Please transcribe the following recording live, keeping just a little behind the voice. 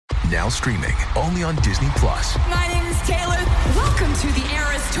Now streaming only on Disney Plus. My name is Taylor. Welcome to the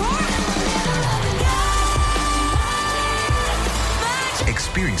Eras Tour.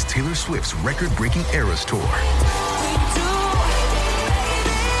 Experience Taylor Swift's record-breaking Eras Tour.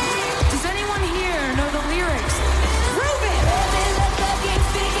 Does anyone here know the lyrics? Prove it!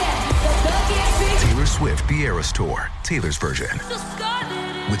 Taylor Swift The Eras Tour, Taylor's version,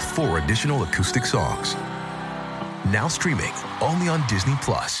 with 4 additional acoustic songs. Now streaming only on Disney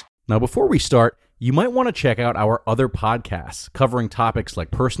Plus. Now, before we start, you might want to check out our other podcasts covering topics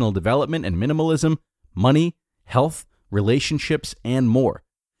like personal development and minimalism, money, health, relationships, and more.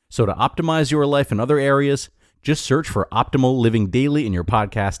 So to optimize your life in other areas, just search for Optimal Living Daily in your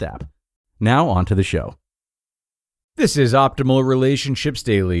podcast app. Now, on to the show. This is Optimal Relationships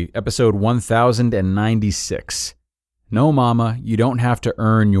Daily, episode 1096. No, Mama, you don't have to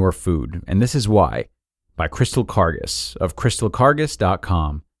earn your food, and this is why, by Karges of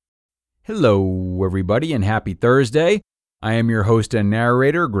crystalkarges.com. Hello, everybody, and happy Thursday. I am your host and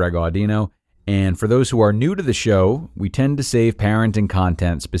narrator, Greg Audino, and for those who are new to the show, we tend to save parenting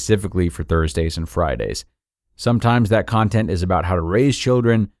content specifically for Thursdays and Fridays. Sometimes that content is about how to raise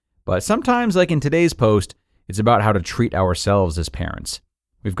children, but sometimes, like in today's post, it's about how to treat ourselves as parents.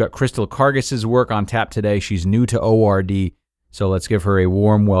 We've got Crystal Karges' work on tap today. She's new to ORD, so let's give her a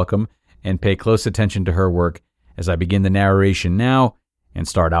warm welcome and pay close attention to her work as I begin the narration now and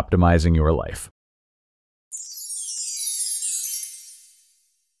start optimizing your life.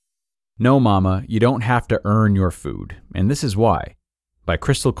 No, Mama, you don't have to earn your food, and this is why, by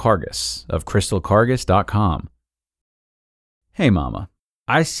Crystal Karges of crystalkarges.com. Hey, Mama,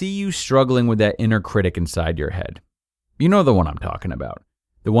 I see you struggling with that inner critic inside your head. You know the one I'm talking about,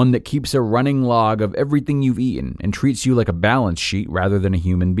 the one that keeps a running log of everything you've eaten and treats you like a balance sheet rather than a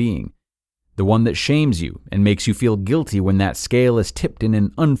human being. The one that shames you and makes you feel guilty when that scale is tipped in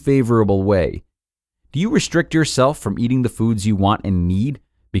an unfavorable way. Do you restrict yourself from eating the foods you want and need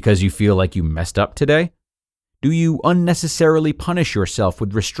because you feel like you messed up today? Do you unnecessarily punish yourself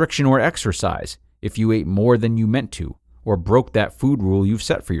with restriction or exercise if you ate more than you meant to or broke that food rule you've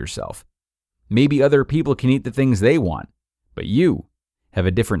set for yourself? Maybe other people can eat the things they want, but you have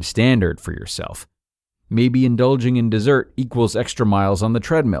a different standard for yourself. Maybe indulging in dessert equals extra miles on the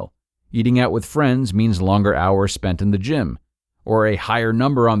treadmill. Eating out with friends means longer hours spent in the gym, or a higher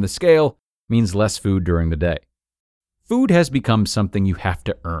number on the scale means less food during the day. Food has become something you have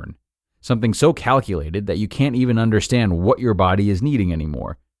to earn, something so calculated that you can't even understand what your body is needing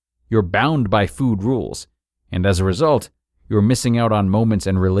anymore. You're bound by food rules, and as a result, you're missing out on moments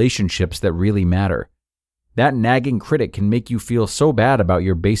and relationships that really matter. That nagging critic can make you feel so bad about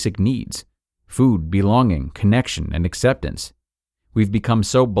your basic needs: food, belonging, connection, and acceptance. We've become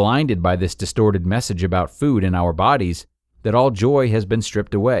so blinded by this distorted message about food and our bodies that all joy has been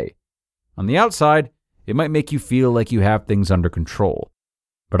stripped away. On the outside, it might make you feel like you have things under control.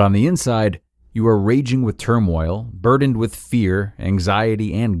 But on the inside, you are raging with turmoil, burdened with fear,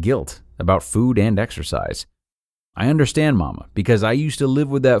 anxiety, and guilt about food and exercise. I understand, Mama, because I used to live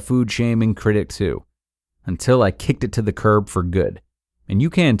with that food-shaming critic too, until I kicked it to the curb for good. And you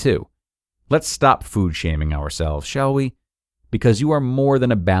can too. Let's stop food-shaming ourselves, shall we? Because you are more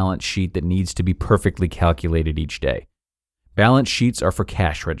than a balance sheet that needs to be perfectly calculated each day. Balance sheets are for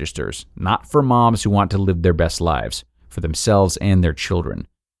cash registers, not for moms who want to live their best lives, for themselves and their children.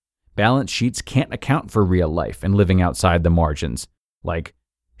 Balance sheets can't account for real life and living outside the margins, like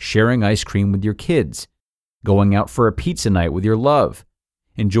sharing ice cream with your kids, going out for a pizza night with your love,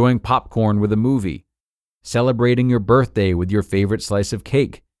 enjoying popcorn with a movie, celebrating your birthday with your favorite slice of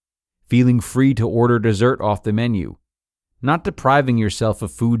cake, feeling free to order dessert off the menu, not depriving yourself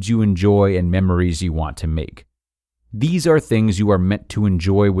of foods you enjoy and memories you want to make. These are things you are meant to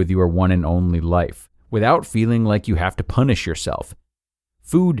enjoy with your one and only life, without feeling like you have to punish yourself.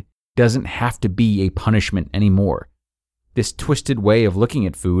 Food doesn't have to be a punishment anymore. This twisted way of looking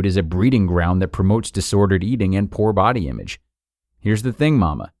at food is a breeding ground that promotes disordered eating and poor body image. Here's the thing,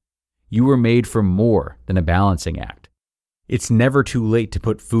 Mama. You were made for more than a balancing act. It's never too late to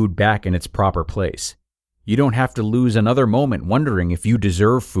put food back in its proper place. You don't have to lose another moment wondering if you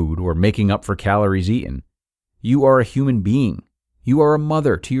deserve food or making up for calories eaten. You are a human being. You are a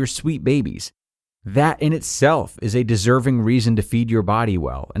mother to your sweet babies. That in itself is a deserving reason to feed your body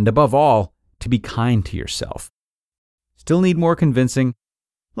well, and above all, to be kind to yourself. Still need more convincing?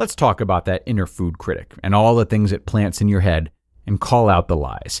 Let's talk about that inner food critic and all the things it plants in your head and call out the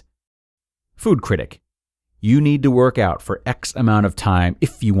lies. Food critic. You need to work out for X amount of time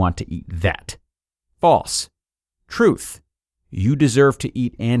if you want to eat that. False. Truth. You deserve to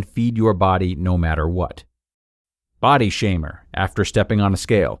eat and feed your body no matter what. Body shamer after stepping on a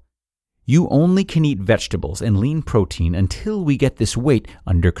scale. You only can eat vegetables and lean protein until we get this weight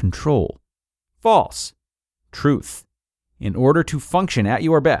under control. False. Truth. In order to function at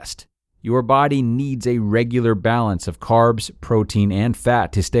your best, your body needs a regular balance of carbs, protein, and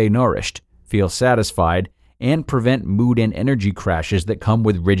fat to stay nourished, feel satisfied, and prevent mood and energy crashes that come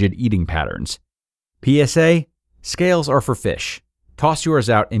with rigid eating patterns. PSA: scales are for fish. Toss yours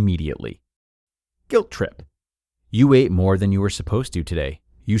out immediately. Guilt trip. You ate more than you were supposed to today.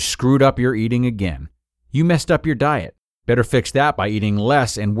 You screwed up your eating again. You messed up your diet. Better fix that by eating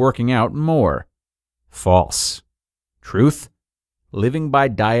less and working out more. False. Truth: living by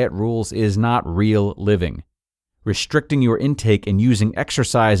diet rules is not real living. Restricting your intake and using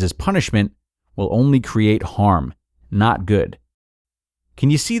exercise as punishment will only create harm, not good.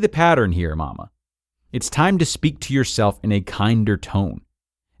 Can you see the pattern here, Mama? It's time to speak to yourself in a kinder tone.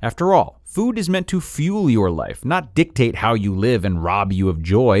 After all, food is meant to fuel your life, not dictate how you live and rob you of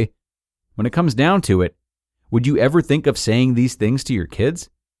joy. When it comes down to it, would you ever think of saying these things to your kids?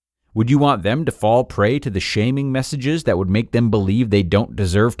 Would you want them to fall prey to the shaming messages that would make them believe they don't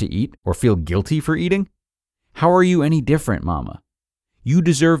deserve to eat or feel guilty for eating? How are you any different, Mama? You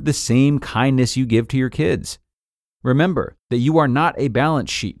deserve the same kindness you give to your kids. Remember that you are not a balance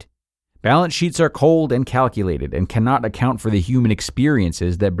sheet. Balance sheets are cold and calculated and cannot account for the human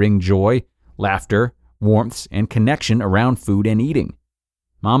experiences that bring joy, laughter, warmth, and connection around food and eating.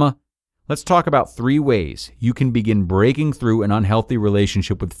 Mama, let's talk about 3 ways you can begin breaking through an unhealthy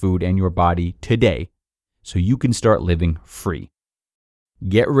relationship with food and your body today so you can start living free.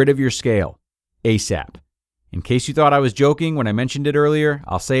 Get rid of your scale ASAP. In case you thought I was joking when I mentioned it earlier,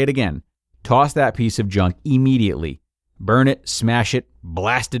 I'll say it again. Toss that piece of junk immediately. Burn it, smash it,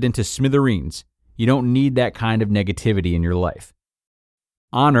 blast it into smithereens. You don't need that kind of negativity in your life.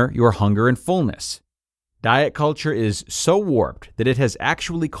 Honor your hunger and fullness. Diet culture is so warped that it has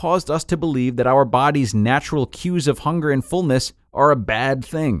actually caused us to believe that our body's natural cues of hunger and fullness are a bad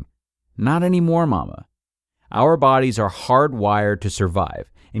thing. Not anymore, Mama. Our bodies are hardwired to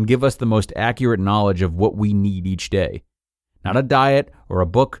survive and give us the most accurate knowledge of what we need each day. Not a diet or a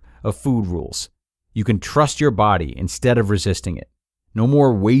book of food rules. You can trust your body instead of resisting it. No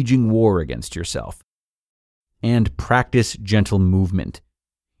more waging war against yourself. And practice gentle movement.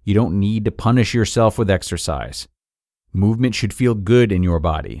 You don't need to punish yourself with exercise. Movement should feel good in your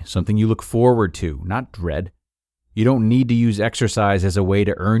body, something you look forward to, not dread. You don't need to use exercise as a way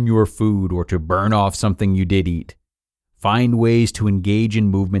to earn your food or to burn off something you did eat. Find ways to engage in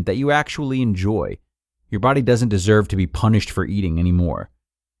movement that you actually enjoy. Your body doesn't deserve to be punished for eating anymore.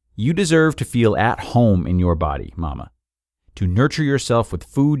 You deserve to feel at home in your body, Mama. To nurture yourself with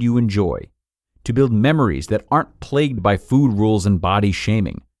food you enjoy. To build memories that aren't plagued by food rules and body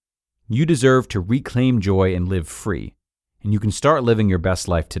shaming. You deserve to reclaim joy and live free. And you can start living your best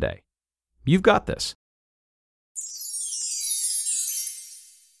life today. You've got this.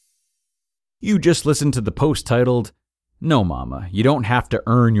 You just listened to the post titled, "No, Mama, you don't have to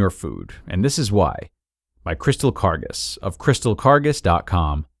earn your food, and this is why," by Crystal Karges of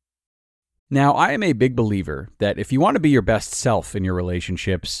crystalkarges.com. Now, I am a big believer that if you want to be your best self in your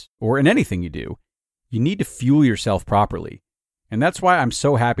relationships, or in anything you do, you need to fuel yourself properly. And that's why I'm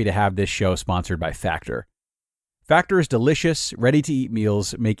so happy to have this show sponsored by Factor. Factor's delicious, ready-to-eat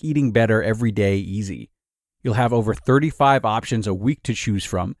meals make eating better every day easy. You'll have over 35 options a week to choose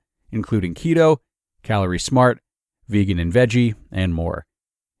from, including keto, calorie smart, vegan and veggie, and more.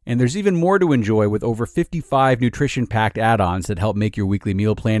 And there's even more to enjoy with over 55 nutrition-packed add-ons that help make your weekly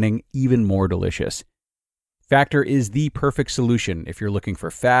meal planning even more delicious. Factor is the perfect solution if you're looking for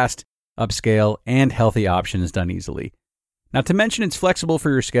fast, upscale, and healthy options done easily. Not to mention it's flexible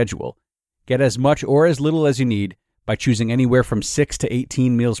for your schedule. Get as much or as little as you need by choosing anywhere from 6 to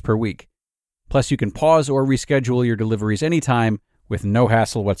 18 meals per week. Plus, you can pause or reschedule your deliveries anytime with no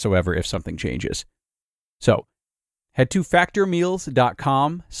hassle whatsoever if something changes. So, head to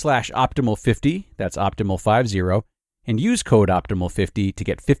factormeals.com/optimal50, that's optimal50, and use code optimal50 to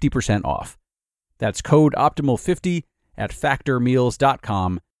get 50% off. That's code optimal50 at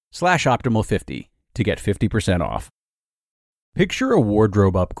factormeals.com/optimal50 to get 50% off. Picture a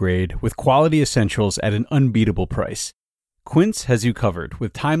wardrobe upgrade with quality essentials at an unbeatable price. Quince has you covered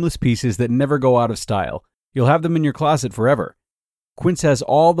with timeless pieces that never go out of style. You'll have them in your closet forever. Quince has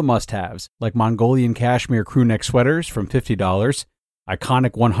all the must-haves, like Mongolian cashmere crewneck sweaters from $50,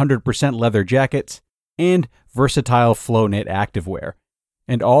 iconic 100% leather jackets, and versatile flow knit activewear.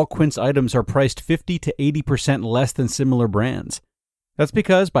 And all Quince items are priced 50 to 80% less than similar brands. That's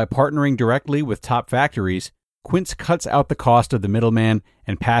because by partnering directly with top factories, Quince cuts out the cost of the middleman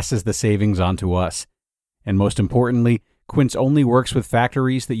and passes the savings on to us. And most importantly, Quince only works with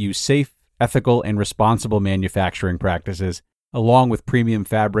factories that use safe, ethical, and responsible manufacturing practices, along with premium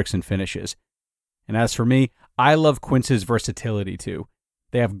fabrics and finishes. And as for me, I love Quince's versatility too.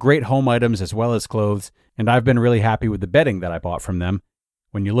 They have great home items as well as clothes, and I've been really happy with the bedding that I bought from them.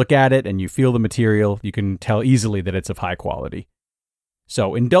 When you look at it and you feel the material, you can tell easily that it's of high quality.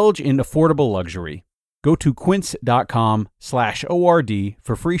 So indulge in affordable luxury. Go to quince.com/ORD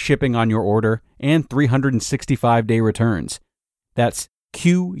for free shipping on your order and 365-day returns. That's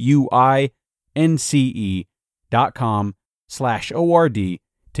QUINCE.com/ORD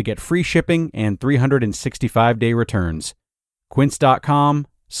to get free shipping and 365-day returns.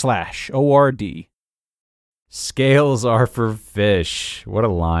 Quince.com/ORD. Scales are for fish. What a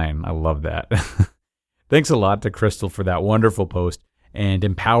line. I love that. Thanks a lot to Crystal for that wonderful post and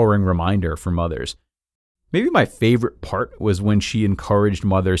empowering reminder for mothers. Maybe my favorite part was when she encouraged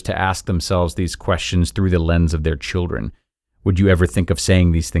mothers to ask themselves these questions through the lens of their children. Would you ever think of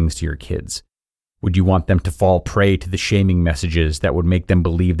saying these things to your kids? Would you want them to fall prey to the shaming messages that would make them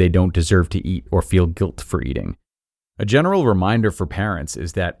believe they don't deserve to eat or feel guilt for eating? A general reminder for parents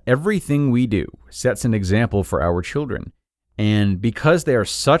is that everything we do sets an example for our children. And because they are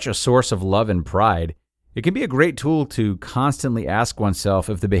such a source of love and pride, it can be a great tool to constantly ask oneself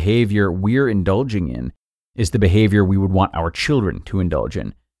if the behavior we're indulging in is the behavior we would want our children to indulge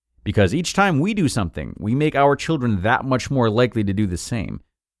in. Because each time we do something, we make our children that much more likely to do the same.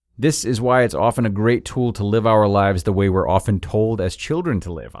 This is why it's often a great tool to live our lives the way we're often told as children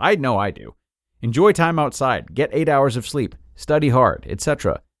to live. I know I do. Enjoy time outside, get 8 hours of sleep, study hard,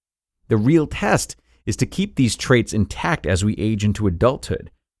 etc. The real test is to keep these traits intact as we age into adulthood,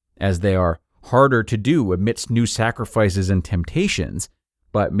 as they are harder to do amidst new sacrifices and temptations,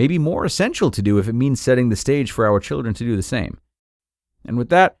 but maybe more essential to do if it means setting the stage for our children to do the same. And with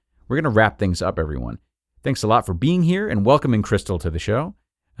that, we're going to wrap things up, everyone. Thanks a lot for being here and welcoming Crystal to the show.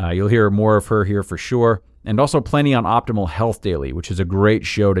 You'll hear more of her here for sure, and also plenty on Optimal Health Daily, which is a great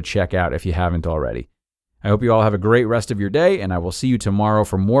show to check out if you haven't already. I hope you all have a great rest of your day, and I will see you tomorrow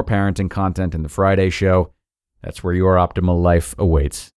for more parenting content in the Friday show. That's where your optimal life awaits.